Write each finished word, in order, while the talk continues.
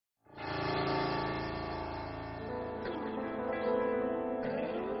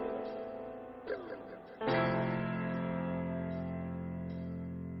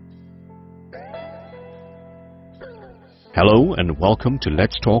Hello and welcome to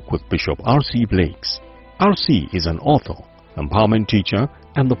Let's Talk with Bishop R.C. Blakes. R.C. is an author, empowerment teacher,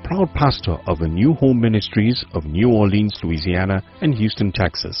 and the proud pastor of the New Home Ministries of New Orleans, Louisiana and Houston,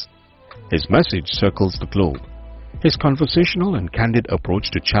 Texas. His message circles the globe. His conversational and candid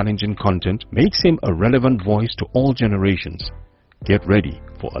approach to challenging content makes him a relevant voice to all generations. Get ready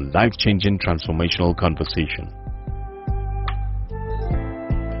for a life-changing transformational conversation.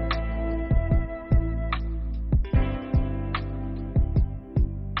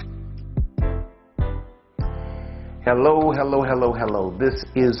 Hello. This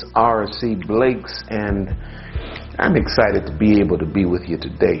is R.C. Blakes, and I'm excited to be able to be with you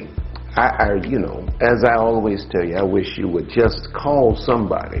today. As I always tell you, I wish you would just call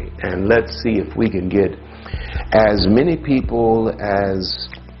somebody and let's see if we can get as many people as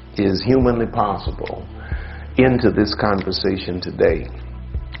is humanly possible into this conversation today.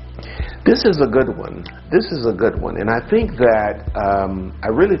 This is a good one. And I think that, I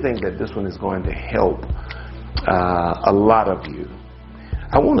really think that this one is going to help a lot of you.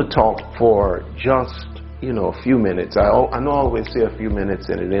 I want to talk for just, a few minutes. I know I always say a few minutes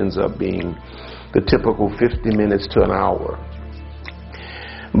and it ends up being the typical 50 minutes to an hour.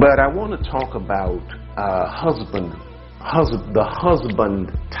 But I want to talk about the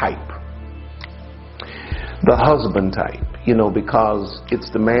husband type. The husband type, because it's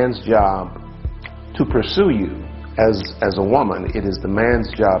the man's job to pursue you. As a woman, it is the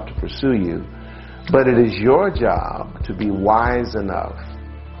man's job to pursue you. But it is your job to be wise enough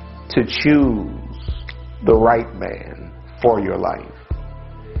to choose the right man for your life.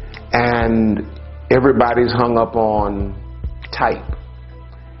 And everybody's hung up on type.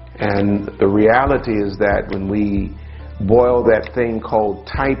 And the reality is that when we boil that thing called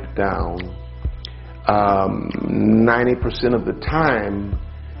type down, 90% of the time,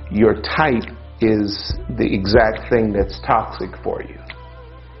 your type is the exact thing that's toxic for you.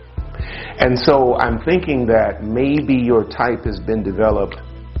 And so I'm thinking that maybe your type has been developed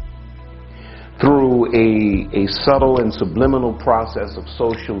through a subtle and subliminal process of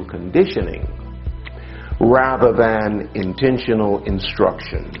social conditioning rather than intentional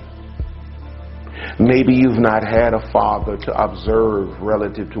instruction. Maybe you've not had a father to observe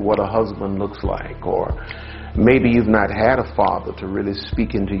relative to what a husband looks like, or maybe you've not had a father to really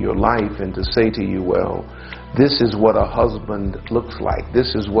speak into your life and to say to you, well, this is what a husband looks like.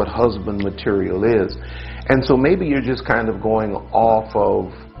 This is what husband material is. And so maybe you're just kind of going off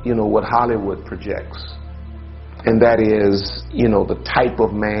of, what Hollywood projects. And that is, the type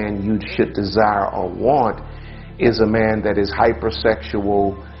of man you should desire or want is a man that is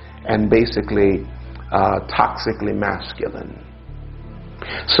hypersexual and basically toxically masculine.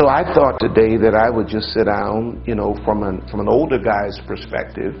 So I thought today that I would just sit down, from an older guy's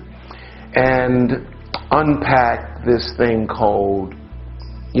perspective and unpack this thing called,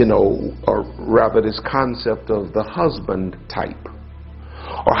 or rather this concept of the husband type,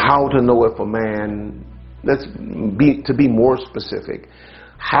 or how to know if a man, to be more specific,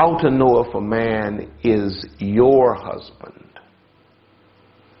 how to know if a man is your husband.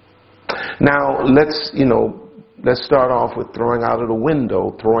 Now, let's start off with throwing out of the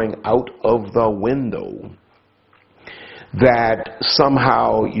window that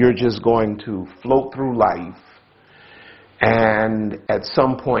somehow you're just going to float through life and at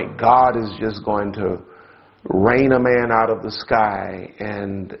some point God is just going to rain a man out of the sky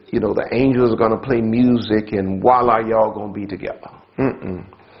and, the angels are going to play music and voila, y'all going to be together.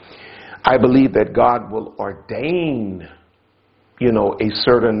 I believe that God will ordain, a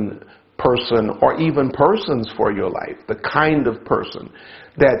certain person or even persons for your life, the kind of person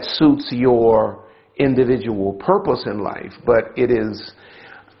that suits your individual purpose in life. But it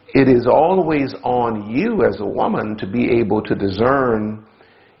is always on you as a woman to be able to discern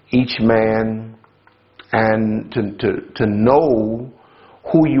each man and to know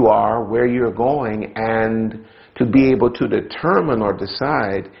who you are, where you're going, and to be able to determine or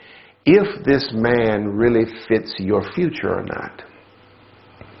decide if this man really fits your future or not.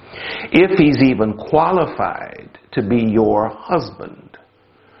 If he's even qualified to be your husband.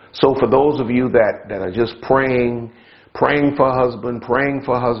 So for those of you that are just praying for husband,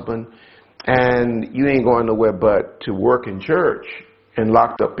 and you ain't going nowhere but to work in church and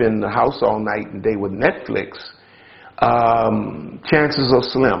locked up in the house all night and day with Netflix, chances are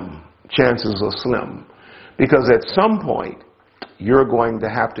slim. Because at some point, you're going to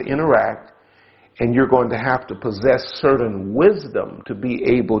have to interact and you're going to have to possess certain wisdom to be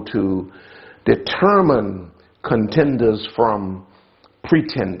able to determine contenders from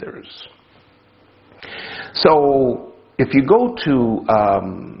pretenders. So if you go to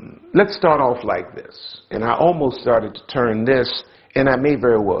let's start off like this. And I almost started to turn this, and I may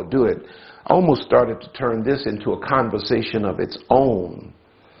very well do it, I almost started to turn this into a conversation of its own.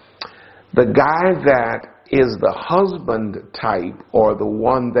 The guy that is the husband type, or the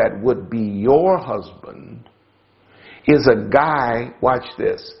one that would be your husband, is a guy, watch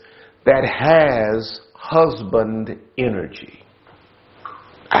this, that has husband energy.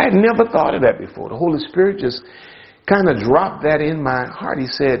 I had never thought of that before. The Holy Spirit just kind of dropped that in my heart. He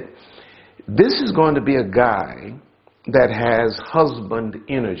said, this is going to be a guy that has husband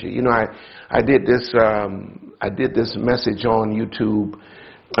energy. You know, I did this message on YouTube,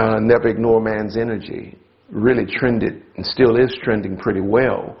 Never Ignore Man's Energy. Really trended and still is trending pretty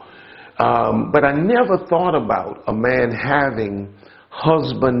well. But I never thought about a man having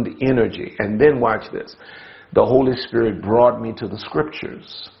husband energy. And then watch this. The Holy Spirit brought me to the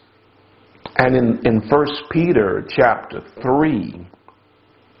scriptures. And in 1 Peter chapter 3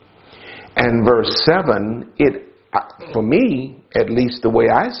 and verse 7, for me, at least the way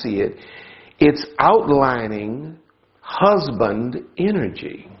I see it, it's outlining husband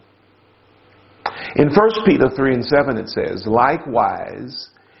energy. In 1 Peter 3 and 7 it says, likewise,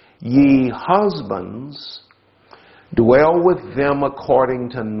 ye husbands, dwell with them according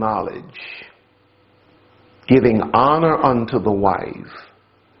to knowledge, giving honor unto the wife,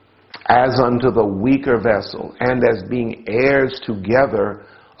 as unto the weaker vessel, and as being heirs together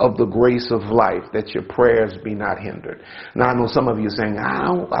of the grace of life, that your prayers be not hindered. Now I know some of you are saying,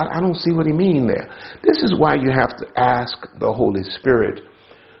 I don't see what he means there. This is why you have to ask the Holy Spirit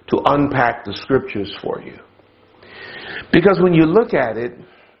to unpack the scriptures for you. Because when you look at it,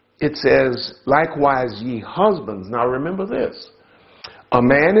 it says, likewise ye husbands. Now remember this. A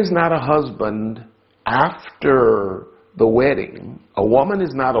man is not a husband after the wedding. A woman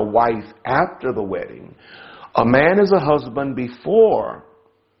is not a wife after the wedding. A man is a husband before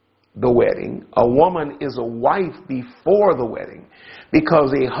the wedding. A woman is a wife before the wedding.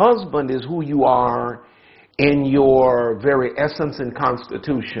 Because a husband is who you are in your very essence and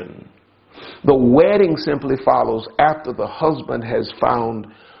constitution. The wedding simply follows after the husband has found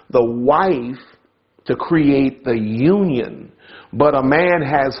the wife to create the union. But a man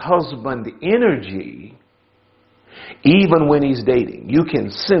has husband energy even when he's dating. You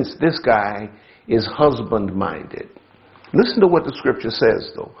can sense this guy is husband-minded. Listen to what the scripture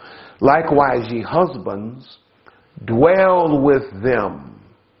says, though. Likewise, ye husbands, dwell with them.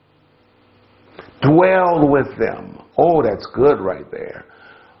 Dwell with them. Oh, that's good right there.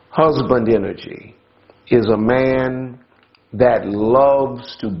 Husband energy is a man that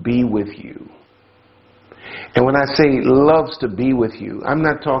loves to be with you. And when I say loves to be with you, I'm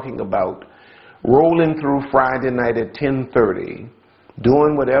not talking about rolling through Friday night at 10:30,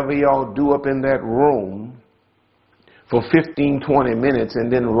 doing whatever y'all do up in that room for 15, 20 minutes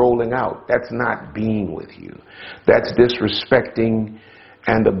and then rolling out. That's not being with you. That's disrespecting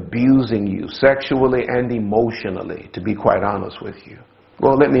and abusing you sexually and emotionally, to be quite honest with you.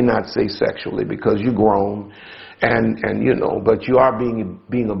 Well, let me not say sexually, because you're grown and you know, but you are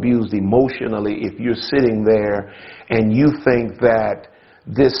being abused emotionally if you're sitting there and you think that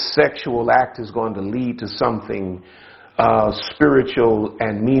this sexual act is going to lead to something spiritual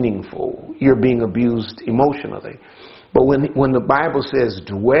and meaningful. You're being abused emotionally. But when the Bible says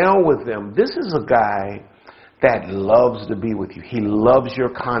dwell with them, this is a guy that loves to be with you. He loves your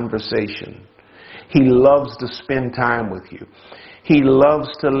conversation. He loves to spend time with you. He loves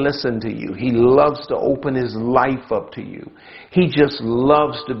to listen to you. He loves to open his life up to you. He just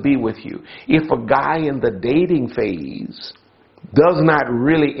loves to be with you. If a guy in the dating phase does not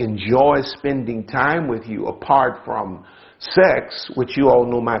really enjoy spending time with you apart from sex, which you all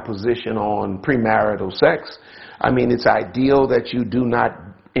know my position on premarital sex, I mean, it's ideal that you do not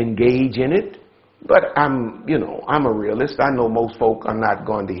engage in it. But I'm a realist. I know most folk are not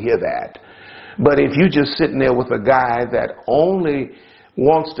going to hear that. But if you're just sitting there with a guy that only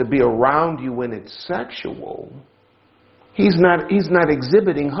wants to be around you when it's sexual, he's not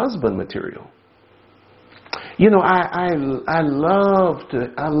exhibiting husband material. You know, I love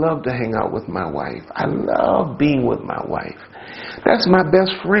to hang out with my wife. I love being with my wife. That's my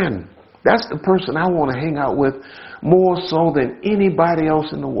best friend. That's the person I want to hang out with more so than anybody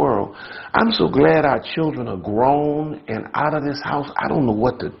else in the world. I'm so glad our children are grown and out of this house. I don't know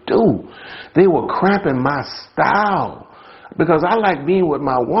what to do. They were cramping my style because I like being with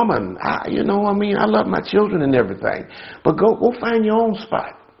my woman. I love my children and everything. But go find your own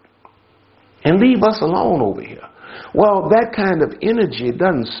spot and leave us alone over here. Well, that kind of energy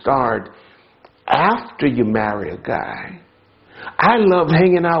doesn't start after you marry a guy. I love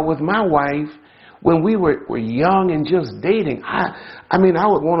hanging out with my wife when we were young and just dating, I mean, I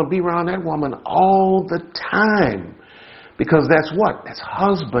would want to be around that woman all the time, because that's what? That's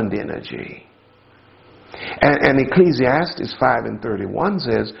husband energy. And Ecclesiastes 5:31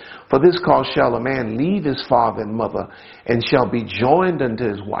 says, "For this cause shall a man leave his father and mother, and shall be joined unto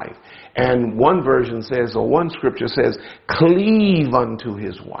his wife." And one version says, or one scripture says, "cleave unto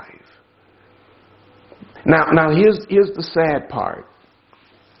his wife." Now here's the sad part.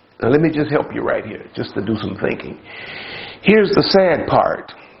 Now let me just help you right here, just to do some thinking. Here's the sad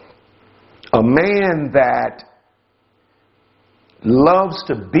part. A man that loves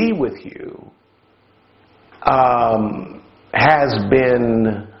to be with you has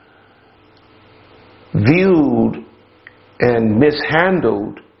been viewed and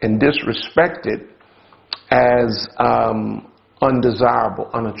mishandled and disrespected as undesirable,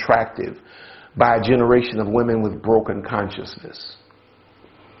 unattractive by a generation of women with broken consciousness.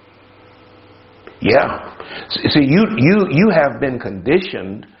 Yeah. See, you have been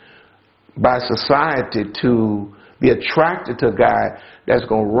conditioned by society to be attracted to a guy that's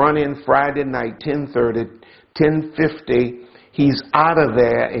going to run in Friday night, 10:30, 10:50. He's out of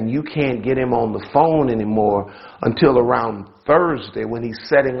there, and you can't get him on the phone anymore until around Thursday when he's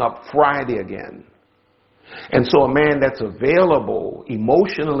setting up Friday again. And so a man that's available,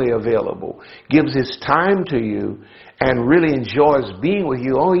 emotionally available, gives his time to you and really enjoys being with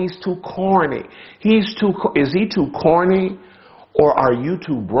you. Oh, he's too corny. Is he too corny, or are you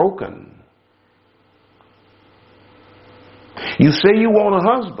too broken? You say you want a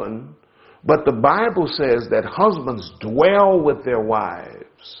husband, but the Bible says that husbands dwell with their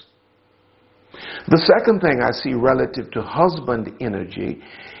wives. The second thing I see relative to husband energy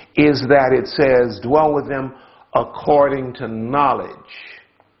is that it says dwell with them according to knowledge.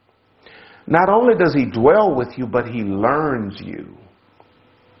 Not only does he dwell with you, but he learns you.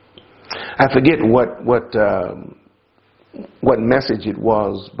 I forget what message it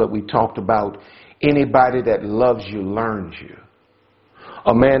was, but we talked about anybody that loves you learns you.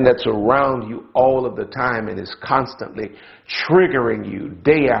 A man that's around you all of the time and is constantly triggering you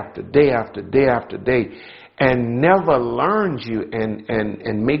day after day after day after day, and never learns you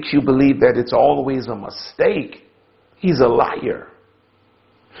and makes you believe that it's always a mistake, he's a liar.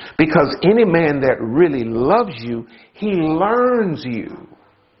 Because any man that really loves you, he learns you.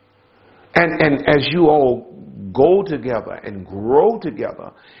 And as you all go together and grow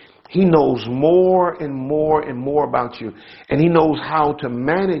together, he knows more and more and more about you. And he knows how to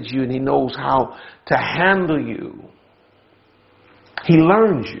manage you, and he knows how to handle you. He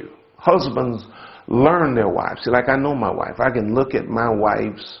learns you. Husbands learn their wives. See, like I know my wife. I can look at my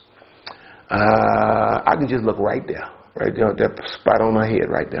wife's, I can just look right there. Right there, that spot on her head,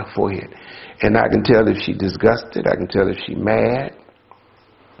 right there, forehead. And I can tell if she's disgusted. I can tell if she's mad.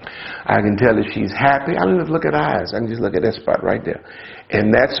 I can tell if she's happy. I don't even look at her eyes. I can just look at that spot right there.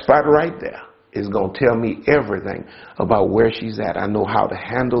 And that spot right there is going to tell me everything about where she's at. I know how to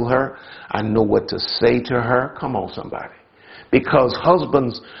handle her. I know what to say to her. Come on, somebody. Because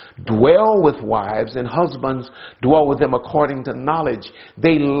husbands dwell with wives, and husbands dwell with them according to knowledge.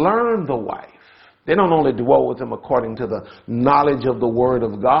 They learn the wife. They don't only dwell with them according to the knowledge of the Word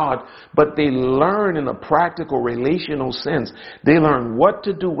of God, but they learn in a practical, relational sense. They learn what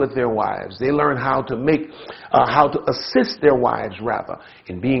to do with their wives. They learn how to assist their wives, rather,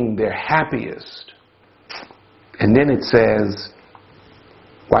 in being their happiest. And then it says,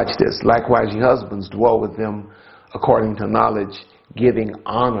 watch this, likewise ye husbands dwell with them according to knowledge, giving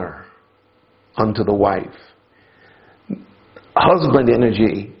honor unto the wife. Husband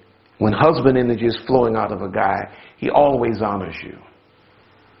energy. When husband energy is flowing out of a guy, he always honors you.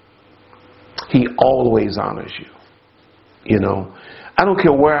 He always honors you. You know, I don't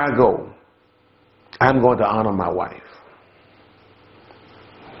care where I go, I'm going to honor my wife.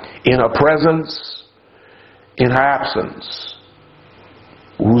 In her presence, in her absence.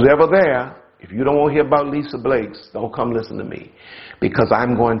 Who's ever there, if you don't want to hear about Lisa Blakes, don't come listen to me. Because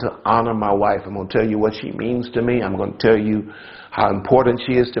I'm going to honor my wife. I'm going to tell you what she means to me. I'm going to tell you how important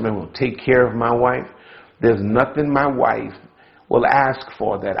she is to me. I'm going to take care of my wife. There's nothing my wife will ask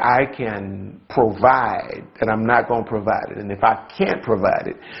for that I can provide that I'm not going to provide it. And if I can't provide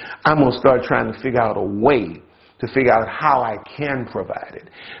it, I'm going to start trying to figure out a way to figure out how I can provide it.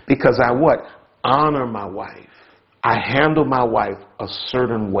 Because I what? Honor my wife. I handle my wife a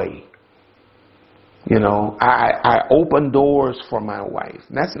certain way. You know, I open doors for my wife.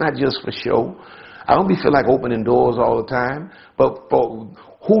 And that's not just for show. I don't feel like opening doors all the time. But for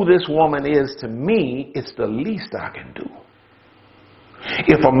who this woman is to me, it's the least I can do.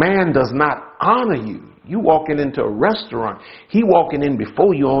 If a man does not honor you, you walking into a restaurant, he walking in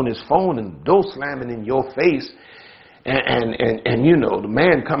before you on his phone and door slamming in your face, and you know, the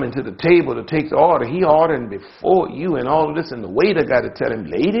man coming to the table to take the order, he ordering before you and all of this, and the waiter got to tell him,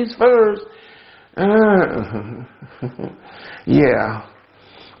 ladies first. Yeah,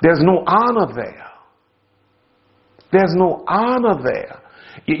 there's no honor there. There's no honor there.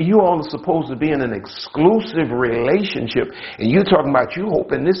 You all are supposed to be in an exclusive relationship, and you're talking about you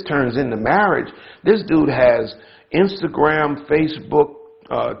hoping this turns into marriage. This dude has Instagram, Facebook,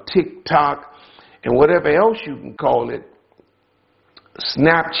 TikTok, and whatever else you can call it,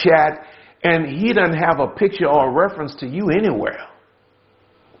 Snapchat, and he doesn't have a picture or a reference to you anywhere.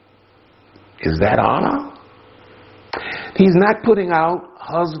 Is that honor? He's not putting out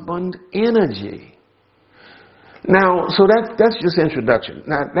husband energy. Now, so that's just introduction.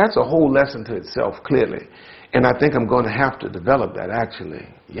 Now, that's a whole lesson to itself, clearly. And I think I'm going to have to develop that, actually.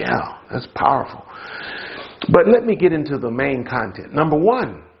 Yeah, that's powerful. But let me get into the main content. Number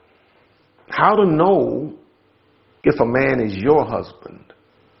one, how to know if a man is your husband.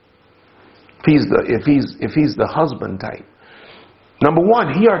 If he's the husband type. Number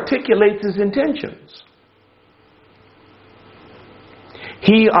one, he articulates his intentions.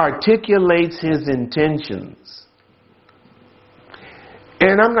 He articulates his intentions.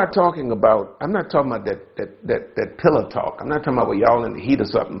 And I'm not talking about that pillow talk. I'm not talking about where y'all in the heat or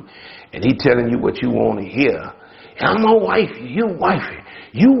something and he telling you what you want to hear. I'm a wifey, you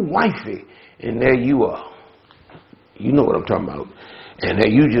wifey. And there you are. You know what I'm talking about. And there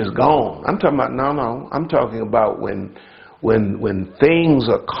you just gone. I'm talking about, no. I'm talking about when things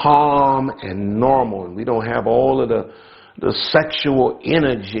are calm and normal and we don't have all of the sexual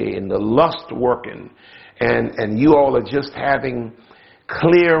energy and the lust working and you all are just having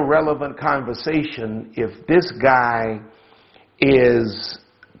clear, relevant conversation. If this guy is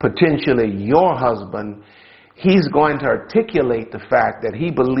potentially your husband, he's going to articulate the fact that he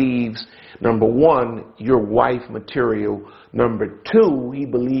believes, number one, you're wife material. Number two, he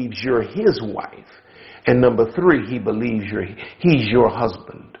believes you're his wife. And number three, he believes he's your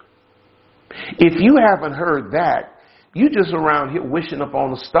husband. If you haven't heard that, you just around here wishing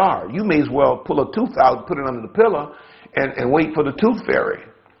upon a star. You may as well pull a tooth out, put it under the pillow, and wait for the tooth fairy.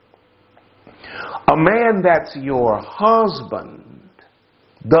 A man that's your husband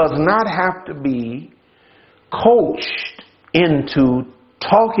does not have to be coached into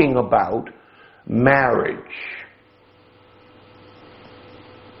talking about marriage.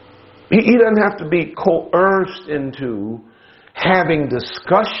 He doesn't have to be coerced into having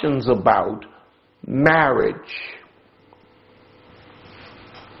discussions about marriage.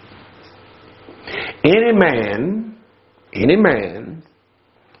 Any man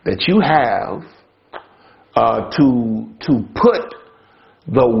that you have to put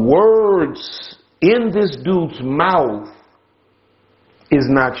the words in this dude's mouth is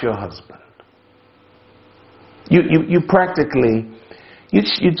not your husband. You practically,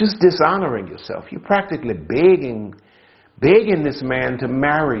 you're just dishonoring yourself. You're practically begging this man to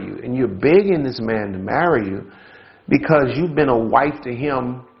marry you. And you're begging this man to marry you because you've been a wife to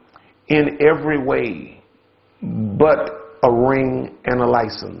him in every way but a ring and a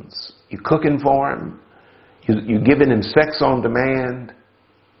license. You're cooking for him. You're giving him sex on demand.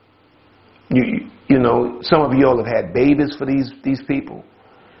 You know, some of you all have had babies for these people.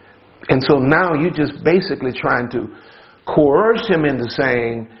 And so now you're just basically trying to coerce him into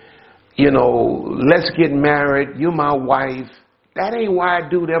saying, you know, let's get married. You're my wife. That ain't why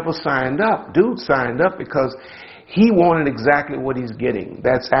dude ever signed up. Dude signed up because he wanted exactly what he's getting.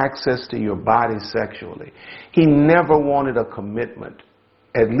 That's access to your body sexually. He never wanted a commitment.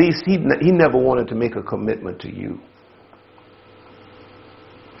 At least he never wanted to make a commitment to you.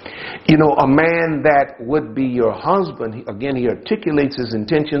 You know, a man that would be your husband, again, he articulates his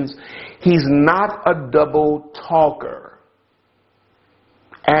intentions. He's not a double talker.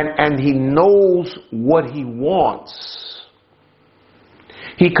 And he knows what he wants.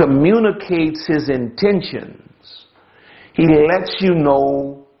 He communicates his intentions. He lets you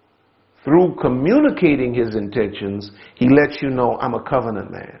know through communicating his intentions, he lets you know, I'm a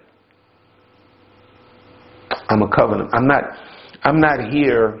covenant man. I'm a covenant. I'm not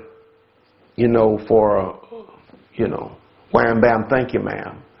here, you know, for, you know, wham, bam, thank you,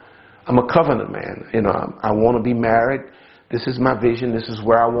 ma'am. I'm a covenant man. You know, I want to be married. This is my vision. This is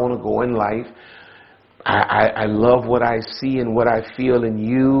where I want to go in life. I love what I see and what I feel in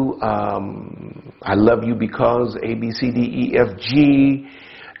you. I love you because A, B, C, D, E, F, G.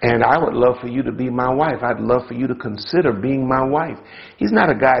 And I would love for you to be my wife. I'd love for you to consider being my wife. He's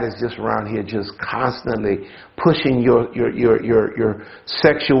not a guy that's just around here just constantly pushing your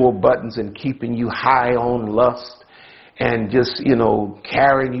sexual buttons and keeping you high on lust and just,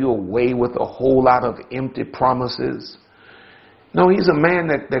 carrying you away with a whole lot of empty promises. No, he's a man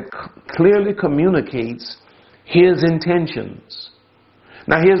that clearly communicates his intentions.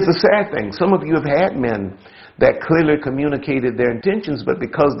 Now, here's the sad thing. Some of you have had men that clearly communicated their intentions, but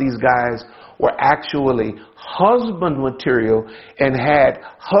because these guys were actually husband material and had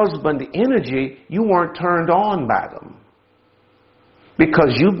husband energy, you weren't turned on by them.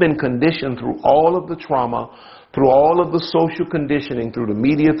 Because you've been conditioned through all of the trauma, through all of the social conditioning, through the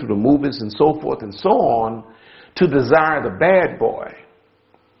media, through the movies, and so forth and so on, to desire the bad boy.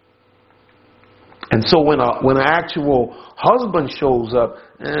 And so when an actual husband shows up,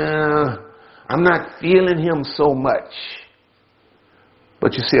 I'm not feeling him so much.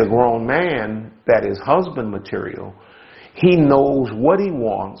 But you see, a grown man that is husband material, he knows what he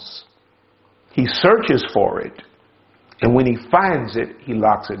wants, he searches for it, and when he finds it, he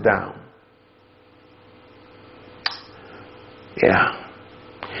locks it down. Yeah.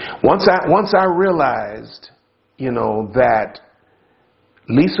 Once I realized, that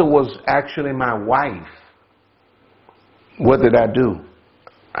Lisa was actually my wife, what did I do?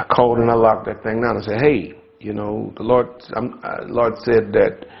 I called and I locked that thing down. I said, hey, the Lord said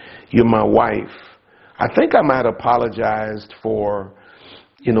that you're my wife. I think I might have apologized for,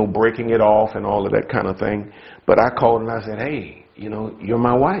 breaking it off and all of that kind of thing. But I called and I said, hey, you're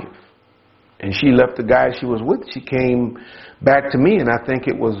my wife. And she left the guy she was with. She came back to me, and I think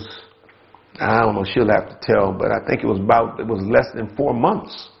it was, I don't know, she'll have to tell, but I think it was less than 4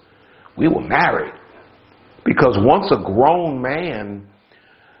 months. We were married. Because once a grown man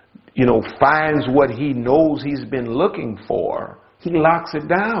finds what he knows he's been looking for, he locks it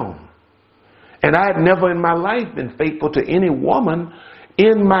down. And I had never in my life been faithful to any woman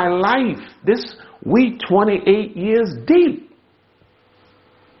in my life. We 28 years deep.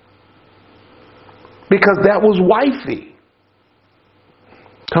 Because that was wifey.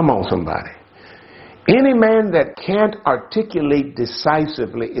 Come on, somebody. Any man that can't articulate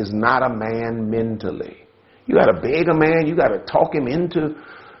decisively is not a man mentally. You got to beg a man. You got to talk him into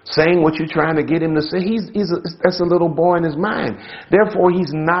saying what you're trying to get him to say. That's a little boy in his mind. Therefore,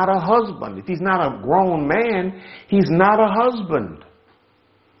 he's not a husband. If he's not a grown man, he's not a husband.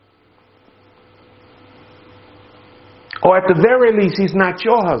 Or at the very least, he's not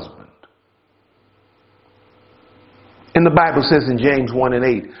your husband. And the Bible says in James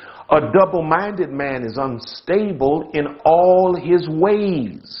 1:8, a double-minded man is unstable in all his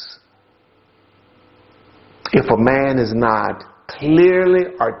ways. If a man is not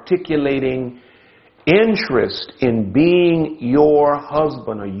clearly articulating interest in being your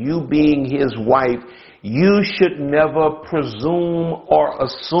husband or you being his wife, you should never presume or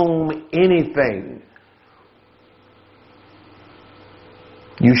assume anything.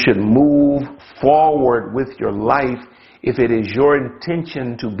 You should move forward with your life if it is your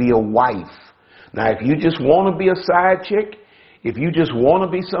intention to be a wife. Now, if you just want to be a side chick, if you just want to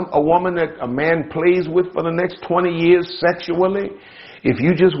be a woman that a man plays with for the next 20 years sexually, if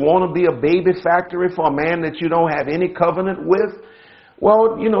you just want to be a baby factory for a man that you don't have any covenant with,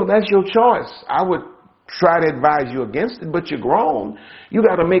 well, that's your choice. I would try to advise you against it, but you're grown. You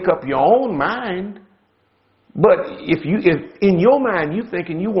got to make up your own mind. But if in your mind you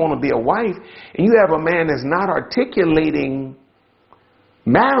thinking you want to be a wife and you have a man that's not articulating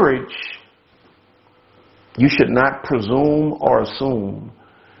marriage, you should not presume or assume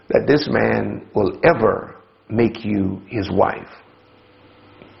that this man will ever make you his wife.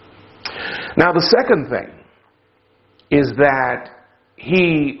 Now, the second thing is that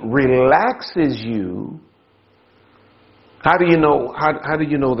he relaxes you. How do you know? How do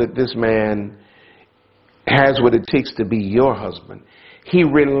you know that this man has what it takes to be your husband? He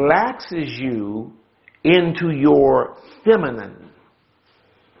relaxes you into your feminine.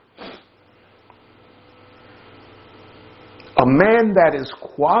 A man that is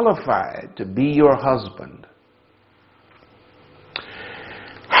qualified to be your husband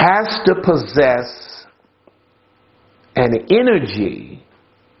has to possess an energy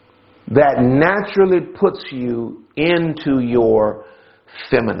that naturally puts you into your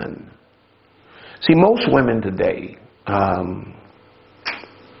feminine. See, most women today,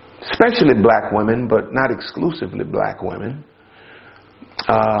 especially black women, but not exclusively black women,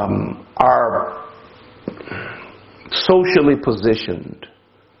 are socially positioned,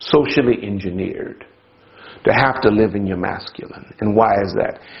 socially engineered to have to live in your masculine. And why is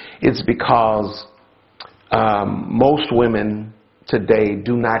that? It's because most women today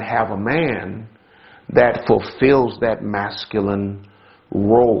do not have a man that fulfills that masculine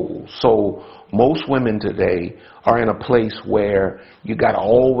role. So most women today are in a place where you got to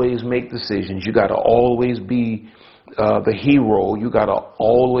always make decisions. You got to always be the hero. You got to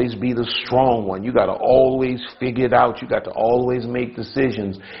always be the strong one. You got to always figure it out. You got to always make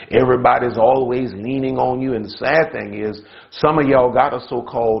decisions. Everybody's always leaning on you. And the sad thing is, some of y'all got a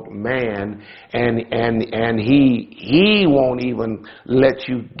so-called man, and he won't even let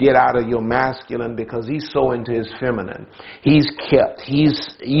you get out of your masculine because he's so into his feminine. He's kept. He's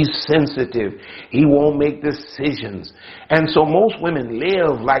sensitive. He won't make decisions. And so most women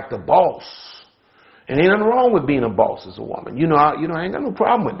live like the boss. And ain't nothing wrong with being a boss as a woman. I ain't got no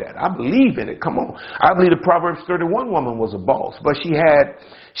problem with that. I believe in it. Come on. I believe the Proverbs 31 woman was a boss. But she had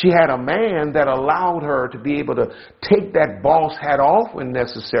a man that allowed her to be able to take that boss hat off when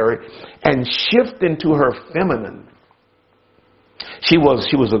necessary and shift into her feminine. She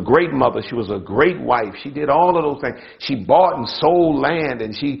was a great mother. She was a great wife. She did all of those things. She bought and sold land,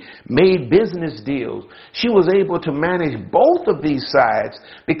 and she made business deals. She was able to manage both of these sides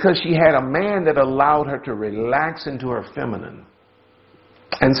because she had a man that allowed her to relax into her feminine.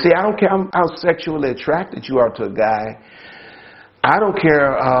 And see, I don't care how sexually attracted you are to a guy. I don't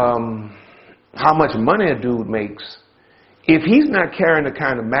care how much money a dude makes. If he's not carrying the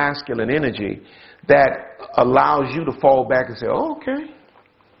kind of masculine energy that allows you to fall back and say, oh, okay,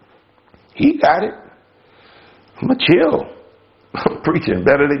 he got it. I'm going to chill. I'm preaching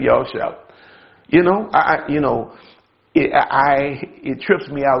better than y'all shout. It trips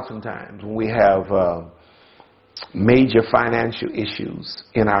me out sometimes when we have major financial issues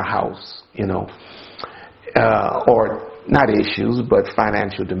in our house, or not issues, but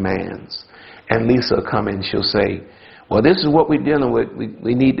financial demands. And Lisa will come in, she'll say, well, this is what we're dealing with.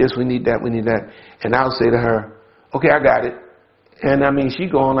 We need this, we need that, we need that. And I'll say to her, okay, I got it. And I mean, she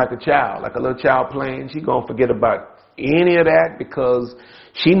going like a child, like a little child playing. She going to forget about any of that because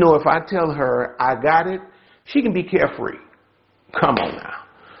she know if I tell her I got it, she can be carefree. Come on now.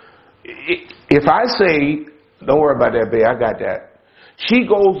 If I say, don't worry about that, babe, I got that, she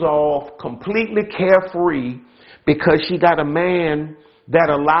goes off completely carefree because she got a man that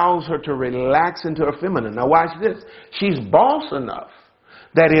allows her to relax into her feminine. Now watch this. She's boss enough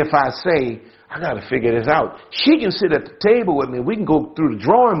that if I say, I got to figure this out, she can sit at the table with me. We can go through the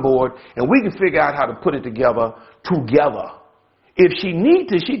drawing board and we can figure out how to put it together. If she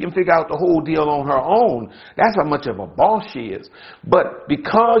needs to, she can figure out the whole deal on her own. That's how much of a boss she is. But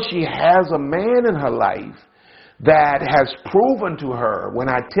because she has a man in her life that has proven to her, when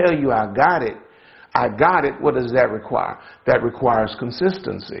I tell you I got it, what does that require? That requires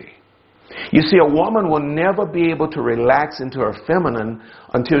consistency. You see, a woman will never be able to relax into her feminine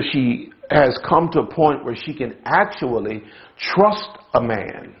until she has come to a point where she can actually trust a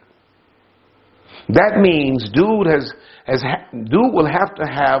man. That means dude will have to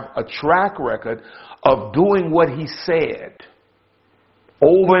have a track record of doing what he said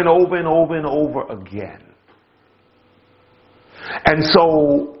over and over and over and over again. And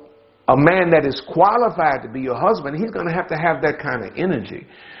so a man that is qualified to be your husband, he's going to have that kind of energy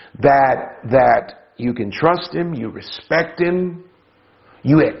that you can trust him, you respect him,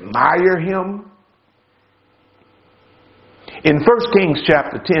 you admire him. In 1 Kings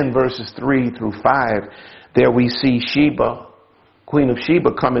chapter 10, verses 3 through 5, there we see Sheba, Queen of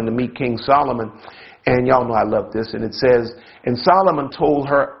Sheba, coming to meet King Solomon. And y'all know I love this. And it says, and Solomon told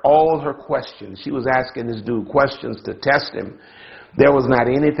her all her questions. She was asking this dude questions to test him. There was not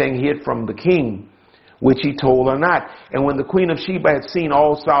anything hid from the king, which he told her not. And when the Queen of Sheba had seen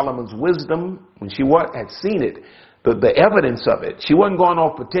all Solomon's wisdom, when she had seen it, the evidence of it, she wasn't going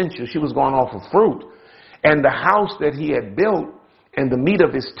off potential, she was going off of fruit. And the house that he had built, and the meat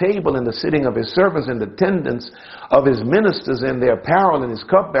of his table, and the sitting of his servants, and the attendance of his ministers, and their apparel, and his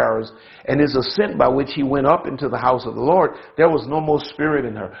cupbearers, and his ascent by which he went up into the house of the Lord, there was no more spirit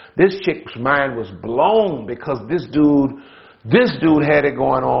in her. This chick's mind was blown because this dude had it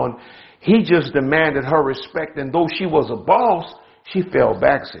going on. He just demanded her respect, and though she was a boss, she fell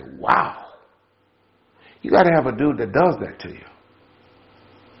back and said, wow, you got to have a dude that does that to you.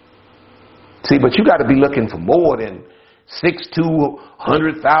 See, but you got to be looking for more than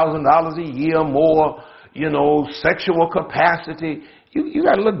 $600,000 a year, more, sexual capacity. You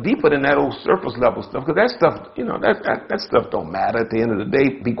got to look deeper than that old surface level stuff, because that stuff, that stuff don't matter at the end of the day,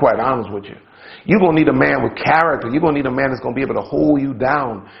 to be quite honest with you. You're going to need a man with character. You're going to need a man that's going to be able to hold you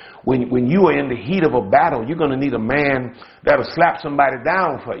down. When you are in the heat of a battle, you're going to need a man that'll slap somebody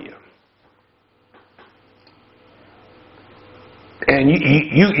down for you. And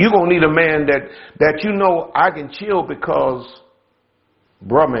you're going to need a man that I can chill because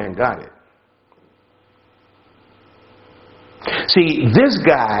Bruh man got it. See, this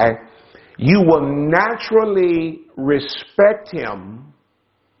guy, you will naturally respect him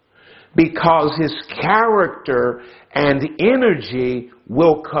because his character and energy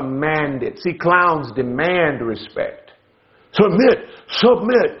will command it. See, clowns demand respect. Submit,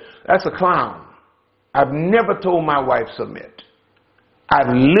 submit. That's a clown. I've never told my wife submit.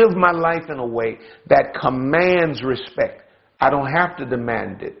 I've lived my life in a way that commands respect. I don't have to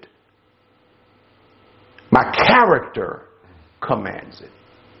demand it. My character commands it.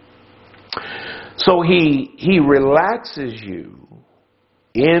 So he relaxes you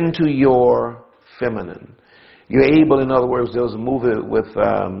into your feminine. You're able, in other words, there was a movie with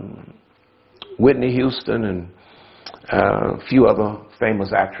Whitney Houston and a few other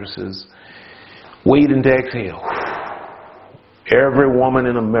famous actresses, Waiting to Exhale. Every woman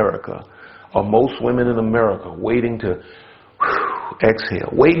in America, or most women in America, waiting to exhale,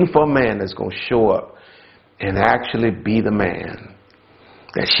 waiting for a man that's going to show up and actually be the man,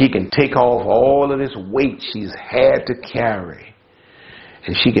 that she can take off all of this weight she's had to carry,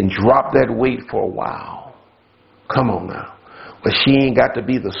 and she can drop that weight for a while. Come on now. But she ain't got to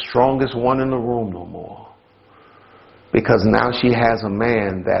be the strongest one in the room no more, because now she has a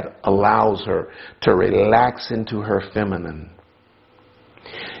man that allows her to relax into her feminine.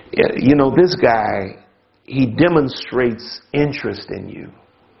 You know, this guy, he demonstrates interest in you.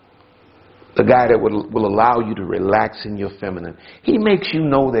 The guy that will allow you to relax in your feminine. He makes you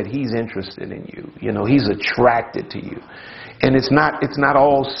know that he's interested in you. You know, he's attracted to you. And it's not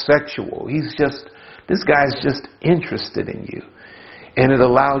all sexual. This guy's just interested in you. And it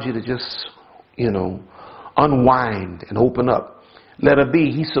allows you to just, unwind and open up. Let it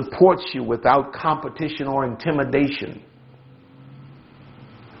be. He supports you without competition or intimidation.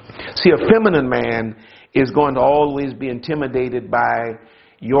 See, a feminine man is going to always be intimidated by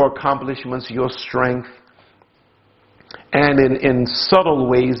your accomplishments, your strength, and in subtle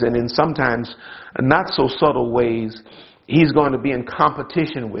ways, and in sometimes not so subtle ways, he's going to be in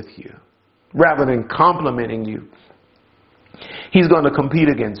competition with you. Rather than complimenting you, he's going to compete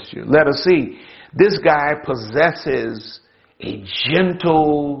against you. Let us see. This guy possesses a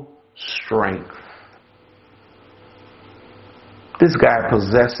gentle strength. This guy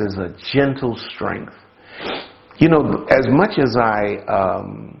possesses a gentle strength. You know, as much as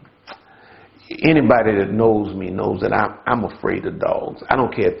anybody that knows me knows that I'm afraid of dogs. I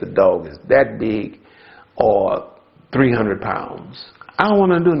don't care if the dog is that big or 300 pounds. I don't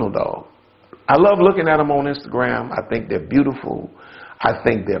want to do no dog. I love looking at them on Instagram. I think they're beautiful. I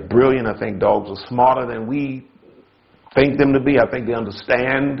think they're brilliant. I think dogs are smarter than we think them to be. I think they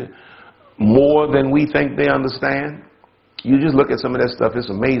understand more than we think they understand. You just look at some of that stuff, it's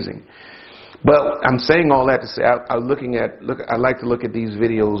amazing. But I'm saying all that to say, I like to look at these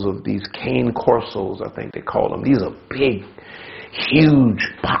videos of these cane corsos, I think they call them. These are big, huge,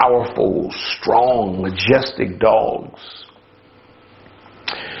 powerful, strong, majestic dogs.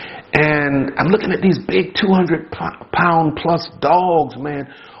 And I'm looking at these big 200-pound plus dogs,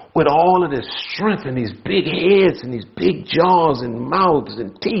 man, with all of this strength and these big heads and these big jaws and mouths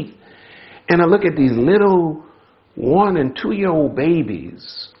and teeth. And I look at these little 1- and 2-year-old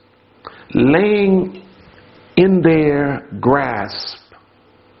babies laying in their grasp.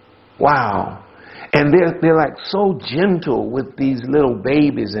 Wow. And they're like so gentle with these little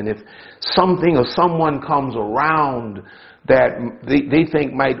babies. And if something or someone comes around that they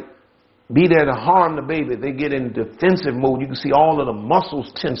think might be there to harm the baby, they get in defensive mode. You can see all of the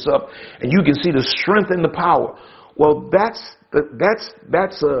muscles tense up, and you can see the strength and the power. Well, that's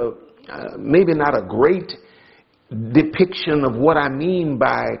maybe not a great depiction of what I mean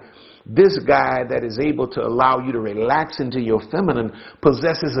by this guy that is able to allow you to relax into your feminine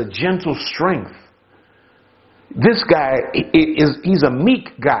possesses a gentle strength. This guy he's a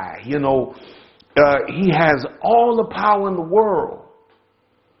meek guy, he has all the power in the world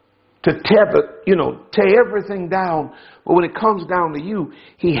to tear everything down. But when it comes down to you,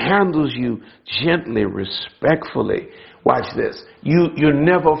 he handles you gently, respectfully. Watch this. You're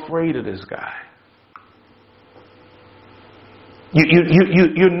never afraid of this guy.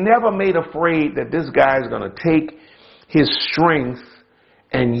 You're never made afraid that this guy is going to take his strength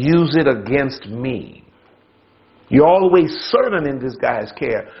and use it against me. You're always certain in this guy's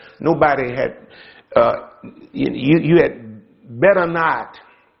care. Nobody had, you had better not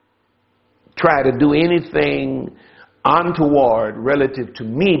try to do anything untoward relative to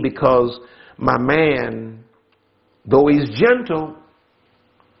me, because my man, though he's gentle,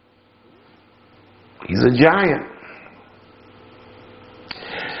 he's a giant.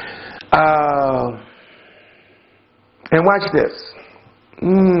 And watch this.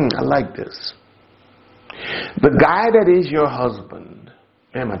 I like this. The guy that is your husband,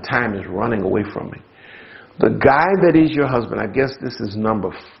 and my time is running away from me. The guy that is your husband, I guess this is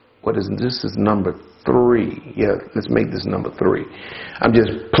number 3. Yeah, let's make this number 3. I'm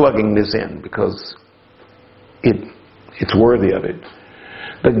just plugging this in because it's worthy of it.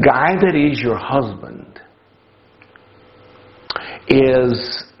 The guy that is your husband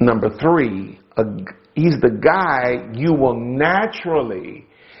is number 3. He's the guy you will naturally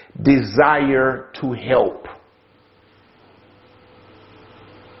desire to help.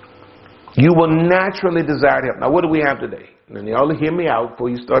 You will naturally desire to help. Now, what do we have today? And y'all hear me out before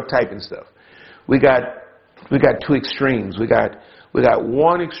you start typing stuff. We got 2 extremes. We got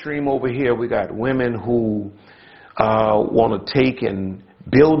one extreme over here. We got women who want to take and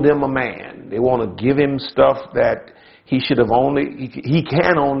build them a man. They want to give him stuff that he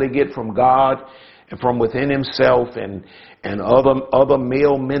can only get from God and from within himself and other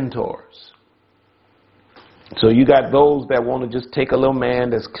male mentors. So you got those that want to just take a little man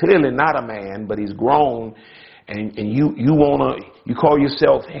that's clearly not a man, but he's grown, and you call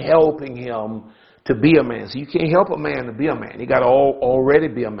yourself helping him to be a man. So you can't help a man to be a man. You got to already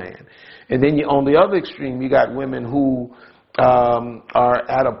be a man. And then on the other extreme, you got women who are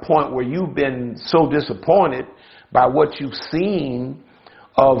at a point where you've been so disappointed by what you've seen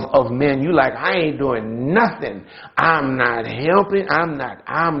of men. You like, I ain't doing nothing. I'm not helping. I'm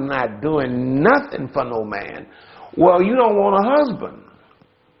not doing nothing for no man. Well, you don't want a husband.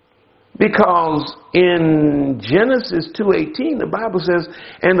 Because in Genesis 2:18, the Bible says,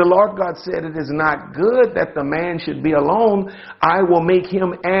 and the Lord God said, it is not good that the man should be alone. I will make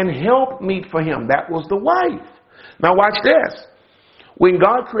him an helpmeet for him. That was the wife. Now watch this. When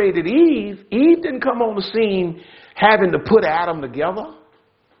God created Eve, Eve didn't come on the scene having to put Adam together.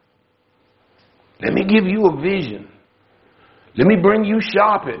 Let me give you a vision. Let me bring you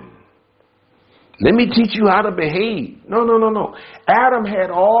shopping. Let me teach you how to behave. No. Adam had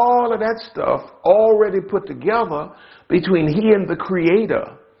all of that stuff already put together between he and the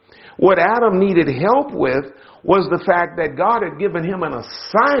Creator. What Adam needed help with was the fact that God had given him an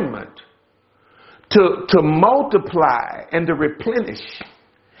assignment to multiply and to replenish.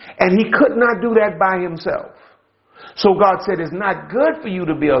 And he could not do that by himself. So God said, it's not good for you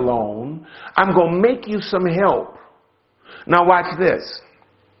to be alone. I'm going to make you some help. Now watch this.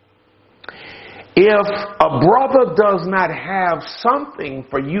 If a brother does not have something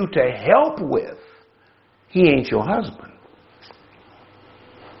for you to help with, he ain't your husband.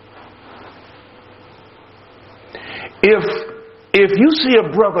 If you see a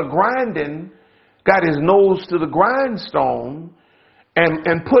brother grinding, got his nose to the grindstone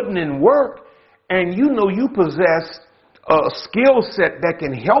and putting in work, and you know you possess a skill set that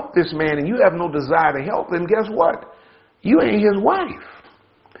can help this man and you have no desire to help him, guess what? You ain't his wife.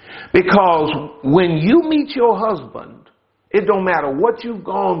 Because when you meet your husband, it don't matter what you've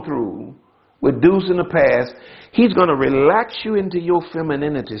gone through with dudes in the past, he's going to relax you into your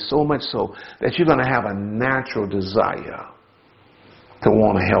femininity so much so that you're going to have a natural desire to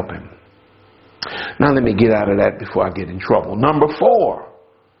want to help him. Now let me get out of that before I get in trouble. Number 4,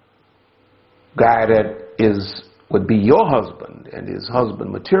 guy that would be your husband and is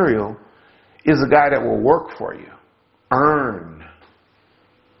husband material is a guy that will work for you, earn.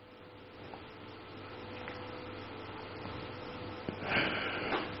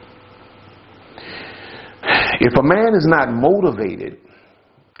 If a man is not motivated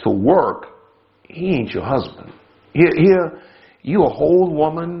to work, he ain't your husband. Here, you a whole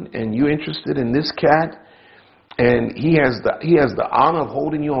woman and you're interested in this cat, and he has the honor of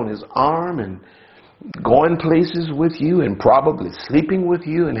holding you on his arm and going places with you and probably sleeping with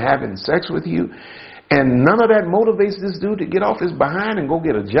you and having sex with you, and none of that motivates this dude to get off his behind and go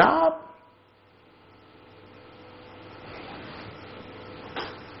get a job?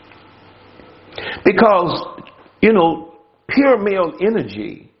 Because, pure male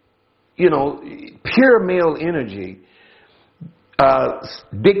energy,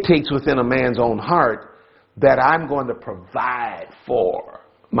 dictates within a man's own heart that I'm going to provide for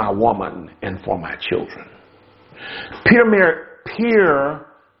my woman and for my children. Pure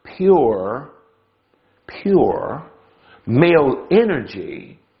male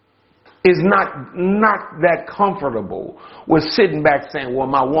energy is not that comfortable with sitting back saying, well,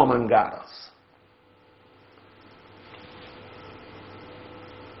 my woman got us.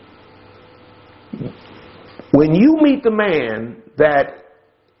 When you meet the man that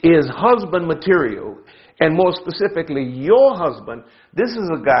is husband material, and more specifically your husband, this is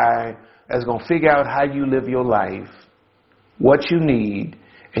a guy that's going to figure out how you live your life, what you need,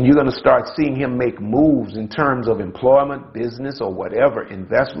 And you're going to start seeing him make moves in terms of employment, business, or whatever,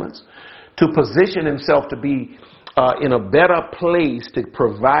 investments, to position himself to be in a better place to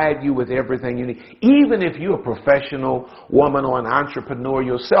provide you with everything you need. Even if you're a professional woman or an entrepreneur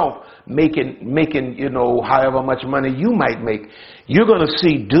yourself, making however much money you might make, you're going to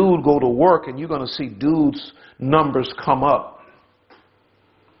see dude go to work, and you're going to see dude's numbers come up.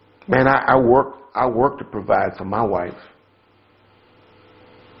 Man, I work to provide for my wife.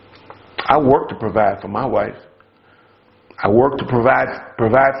 I work to provide for my wife. I work to provide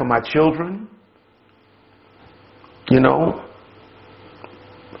for my children.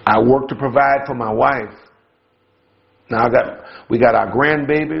 I work to provide for my wife. Now we got our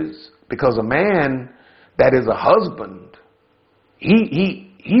grandbabies, because a man that is a husband,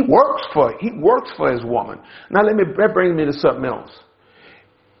 he works for his woman. Now that brings me to something else.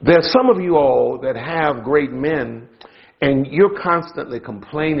 There's some of you all that have great men, and you're constantly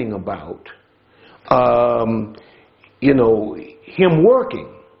complaining about, him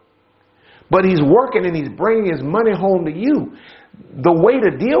working. But he's working and he's bringing his money home to you. The way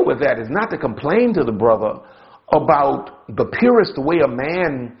to deal with that is not to complain to the brother about the purest way a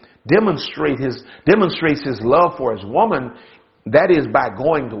man demonstrates his love for his woman. That is by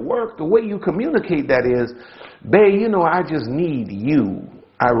going to work. The way you communicate that is, babe, I just need you.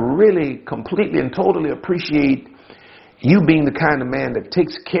 I really completely and totally appreciate you being the kind of man that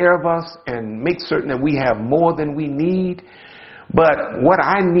takes care of us and makes certain that we have more than we need. But what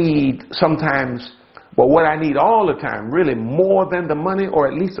I need sometimes, what I need all the time, really more than the money, or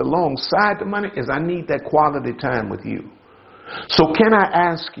at least alongside the money, is I need that quality time with you. So can I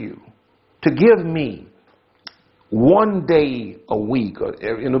ask you to give me one day a week, or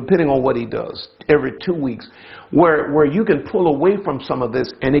depending on what he does, every 2 weeks, where you can pull away from some of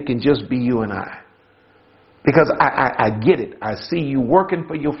this and it can just be you and I. Because I get it. I see you working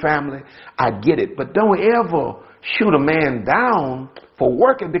for your family. I get it. But don't ever shoot a man down for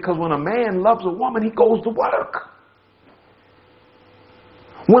working, because when a man loves a woman, he goes to work.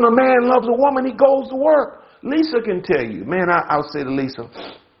 When a man loves a woman, he goes to work. Lisa can tell you, man, I'll say to Lisa,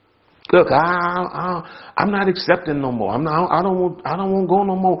 look, I'm not accepting no more. I don't want to go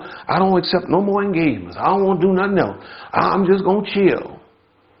no more. I don't accept no more engagements. I don't want to do nothing else. I'm just going to chill.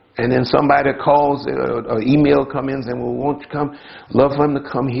 And then somebody calls, or email comes in saying, well, won't you come? Love for him to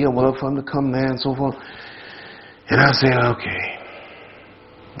come here, love for him to come there, and so forth. And I say, okay,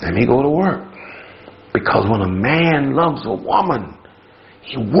 let me go to work. Because when a man loves a woman,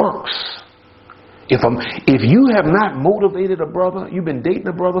 he works. If you have not motivated a brother, you've been dating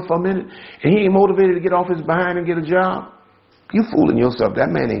a brother for a minute, and he ain't motivated to get off his behind and get a job, you fooling yourself. That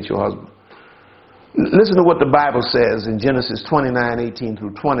man ain't your husband. Listen to what the Bible says in Genesis 29:18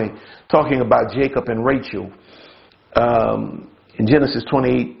 through 20, talking about Jacob and Rachel. In Genesis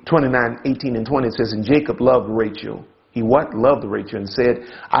 29:18 and 20, it says, and Jacob loved Rachel. He what? Loved Rachel, and said,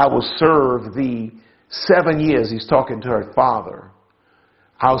 I will serve thee 7 years. He's talking to her father.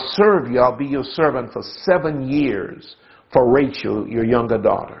 I'll serve you. I'll be your servant for 7 years for Rachel, your younger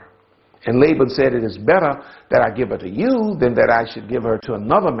daughter. And Laban said, it is better that I give her to you than that I should give her to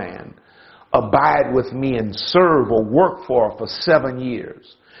another man. Abide with me and serve or work for her for 7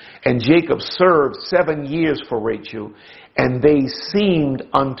 years. And Jacob served 7 years for Rachel, and they seemed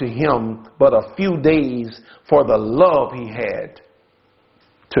unto him but a few days for the love he had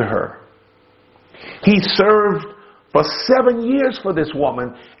to her. He served for 7 years for this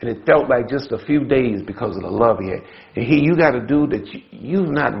woman, and it felt like just a few days because of the love he had. And here you got a dude that you're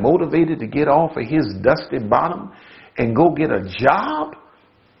not motivated to get off of his dusty bottom and go get a job?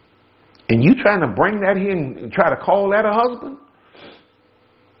 And you trying to bring that here and try to call that a husband?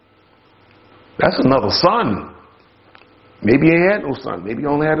 That's another son. Maybe you had no son. Maybe you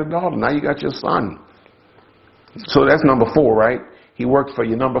only had a daughter. Now you got your son. So that's number 4, right? He works for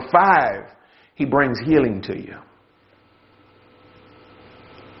you. Number 5, he brings healing to you.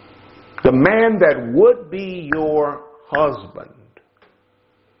 The man that would be your husband,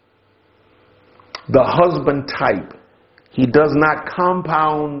 the husband type, he does not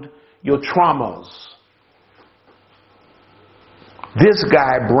compound your traumas. This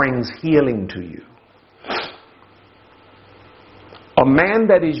guy brings healing to you. A man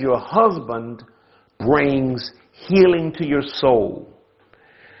that is your husband brings healing to your soul.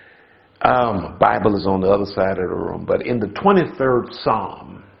 Bible is on the other side of the room, but in the 23rd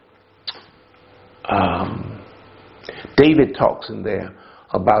Psalm, David talks in there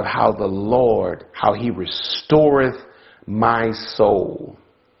about how the Lord, how he restoreth my soul.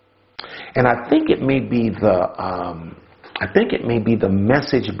 And I think it may be the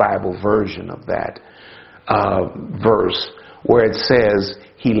Message Bible version of that verse, where it says,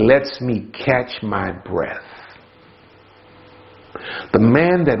 He lets me catch my breath. The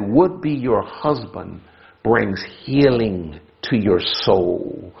man that would be your husband brings healing to your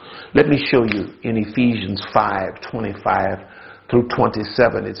soul. Let me show you in Ephesians 5:25 through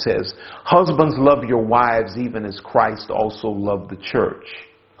 27. It says, husbands, love your wives even as Christ also loved the church.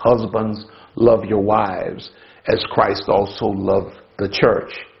 Husbands, love your wives as Christ also loved the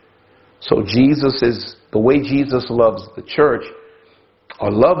church. So the way Jesus loves the church, or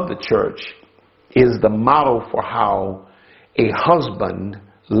loved the church, is the model for how a husband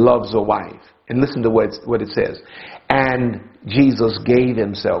loves a wife. And listen to what it says. And Jesus gave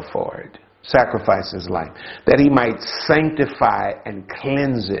himself for it, sacrificed his life, that he might sanctify and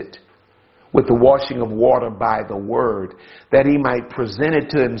cleanse it with the washing of water by the word, that he might present it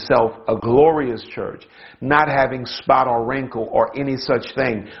to himself a glorious church, not having spot or wrinkle or any such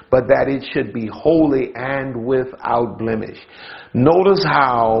thing, but that it should be holy and without blemish. Notice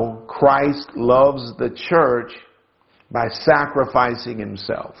how Christ loves the church by sacrificing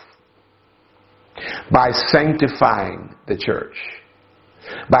himself, by sanctifying the church,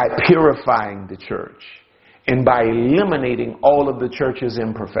 by purifying the church, and by eliminating all of the church's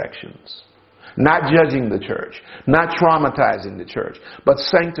imperfections. Not judging the church, not traumatizing the church, but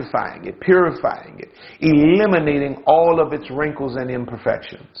sanctifying it, purifying it, eliminating all of its wrinkles and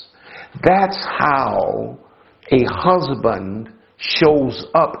imperfections. That's how a husband shows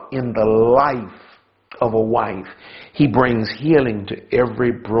up in the life of a wife. He brings healing to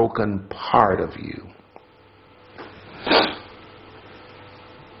every broken part of you.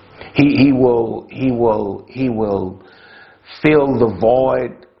 He will fill the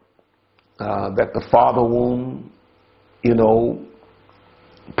void that the father womb,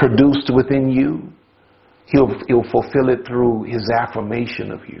 produced within you. He'll fulfill it through his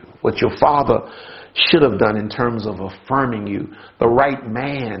affirmation of you. What your father should have done in terms of affirming you. The right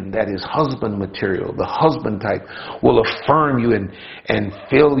man that is husband material, the husband type, will affirm you and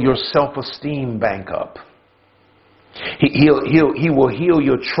fill your self-esteem bank up. He will heal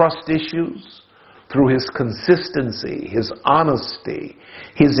your trust issues through his consistency, his honesty,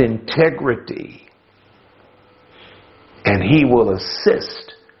 his integrity. And he will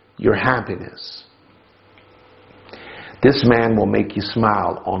assist your happiness. This man will make you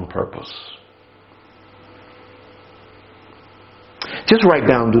smile on purpose. Just write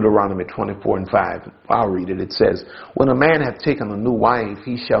down Deuteronomy 24:5. I'll read it. It says, when a man hath taken a new wife,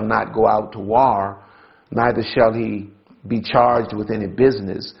 he shall not go out to war, neither shall he be charged with any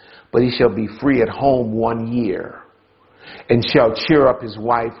business, but he shall be free at home 1 year, and shall cheer up his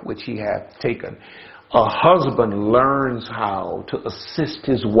wife which he hath taken. A husband learns how to assist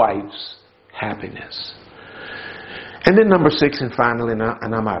his wife's happiness. And then number 6, and finally,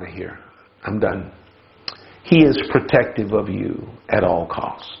 and I'm out of here. I'm done. He is protective of you at all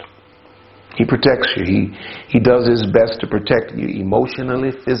cost. He protects you. He does his best to protect you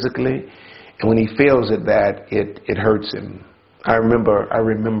emotionally, physically, and when he fails at that, it hurts him. I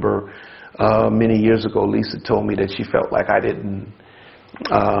remember many years ago, Lisa told me that she felt like I didn't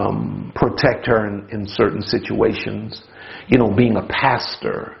protect her in certain situations. Being a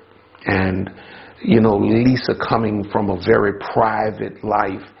pastor and, Lisa coming from a very private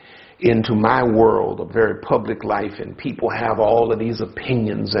life into my world, a very public life, and people have all of these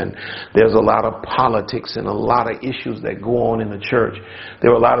opinions, and there's a lot of politics and a lot of issues that go on in the church. There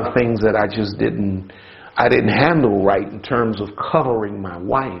were a lot of things that I didn't handle right in terms of covering my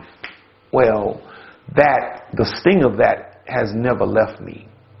wife. Well, the sting of that has never left me.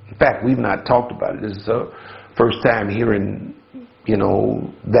 In fact, we've not talked about it. This is the first time hearing,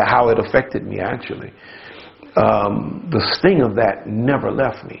 how it affected me, actually. The sting of that never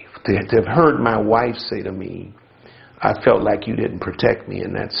left me. To have heard my wife say to me, I felt like you didn't protect me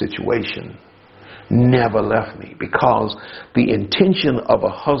in that situation, never left me, because the intention of a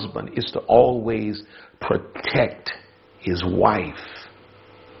husband is to always protect his wife.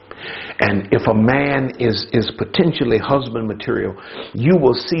 And if a man is potentially husband material, you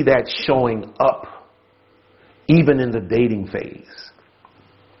will see that showing up even in the dating phase.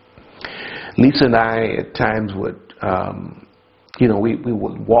 Lisa and I at times would, we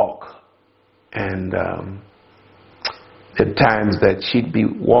would walk, and at times that she'd be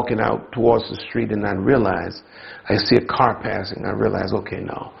walking out towards the street, and I see a car passing. I realize, okay,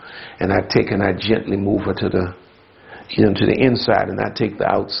 no, and I gently move her to the inside, and I take the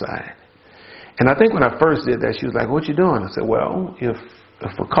outside. And I think when I first did that, she was like, "What you doing?" I said, "Well, if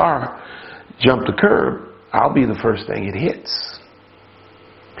a car jumped the curb, I'll be the first thing it hits."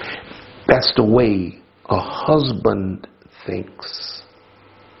 That's the way a husband thinks.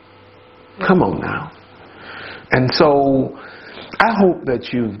 Come on now. And so I hope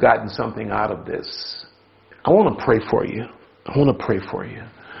that you've gotten something out of this. I want to pray for you. I want to pray for you.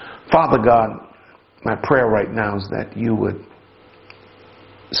 Father God, my prayer right now is that you would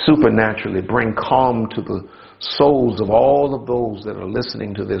supernaturally bring calm to the souls of all of those that are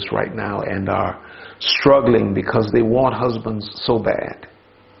listening to this right now and are struggling because they want husbands so bad.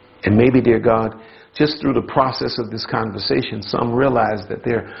 And maybe, dear God, just through the process of this conversation, some realize that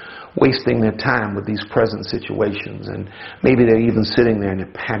they're wasting their time with these present situations, and maybe they're even sitting there and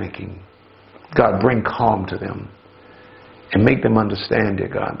they're panicking. God, bring calm to them and make them understand, dear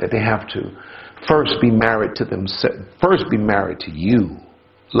God, that they have to first be married to themselves, first be married to you,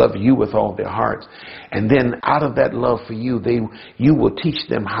 love you with all their hearts, and then out of that love for you, you will teach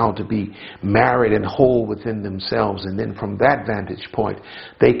them how to be married and whole within themselves, and then from that vantage point,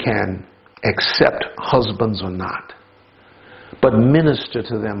 they can accept husbands or not. But minister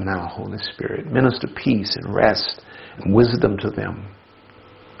to them now, Holy Spirit. Minister peace and rest and wisdom to them.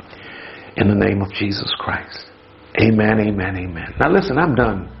 In the name of Jesus Christ. Amen, amen, amen. Now listen, I'm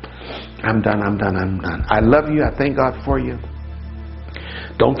done. I'm done. I love you. I thank God for you.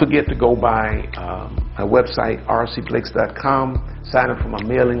 Don't forget to go by my website, rcblakes.com. Sign up for my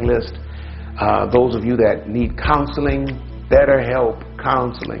mailing list. Those of you that need counseling, BetterHelp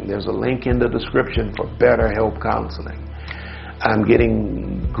Counseling. There's a link in the description for BetterHelp Counseling. I'm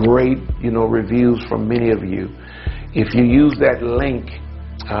getting great, reviews from many of you. If you use that link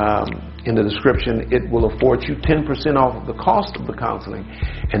in the description, it will afford you 10% off of the cost of the counseling,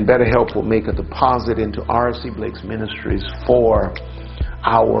 and BetterHelp will make a deposit into R.C. Blakes Ministries for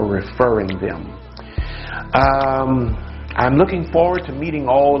our referring them. I'm looking forward to meeting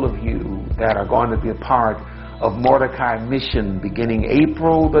all of you that are going to be a part of Mordecai Mission beginning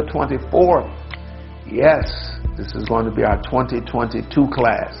April the 24th. Yes, this is going to be our 2022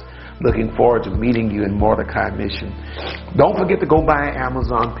 class. Looking forward to meeting you in Mordecai Mission. Don't forget to go by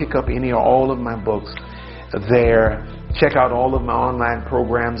Amazon, pick up any or all of my books there. Check out all of my online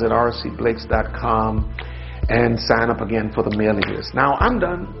programs at rcblakes.com and sign up again for the mailing list. Now, I'm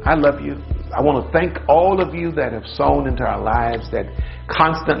done. I love you. I want to thank all of you that have sown into our lives, that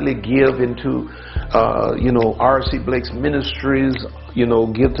constantly give into, R.C. Blakes Ministries,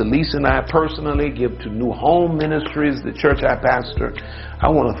 give to Lisa and I personally, give to New Home Ministries, the church I pastor. I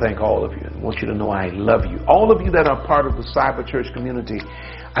want to thank all of you. I want you to know I love you. All of you that are part of the Cyber Church community,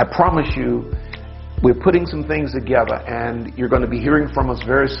 I promise you, we're putting some things together, and you're going to be hearing from us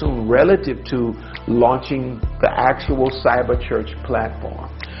very soon relative to launching the actual Cyber Church platform.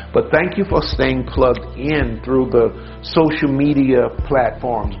 But thank you for staying plugged in through the social media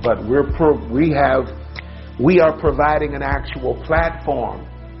platforms. But we are providing an actual platform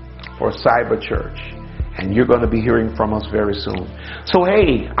for Cyber Church, and you're going to be hearing from us very soon. So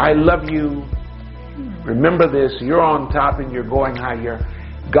hey, I love you. Remember this: you're on top and you're going higher.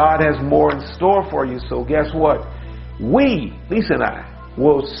 God has more in store for you. So guess what? We, Lisa and I,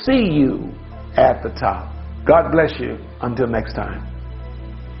 will see you at the top. God bless you. Until next time.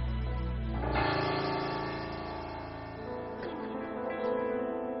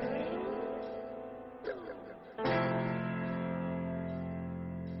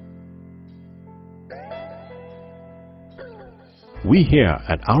 We here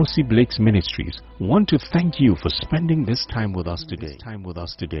at R.C. Blakes Ministries want to thank you for spending this time with us today.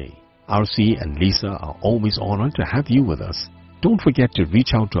 R.C. and Lisa are always honored to have you with us. Don't forget to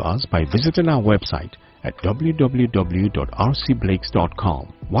reach out to us by visiting our website at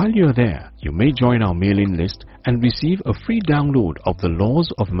www.rcblakes.com. While you're there, you may join our mailing list and receive a free download of The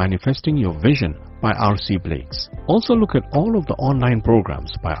Laws of Manifesting Your Vision by R.C. Blakes. Also look at all of the online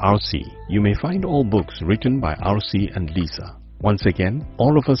programs by R.C. You may find all books written by R.C. and Lisa. Once again,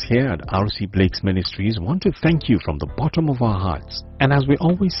 all of us here at R.C. Blakes Ministries want to thank you from the bottom of our hearts. And as we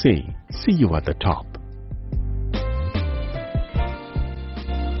always say, see you at the top.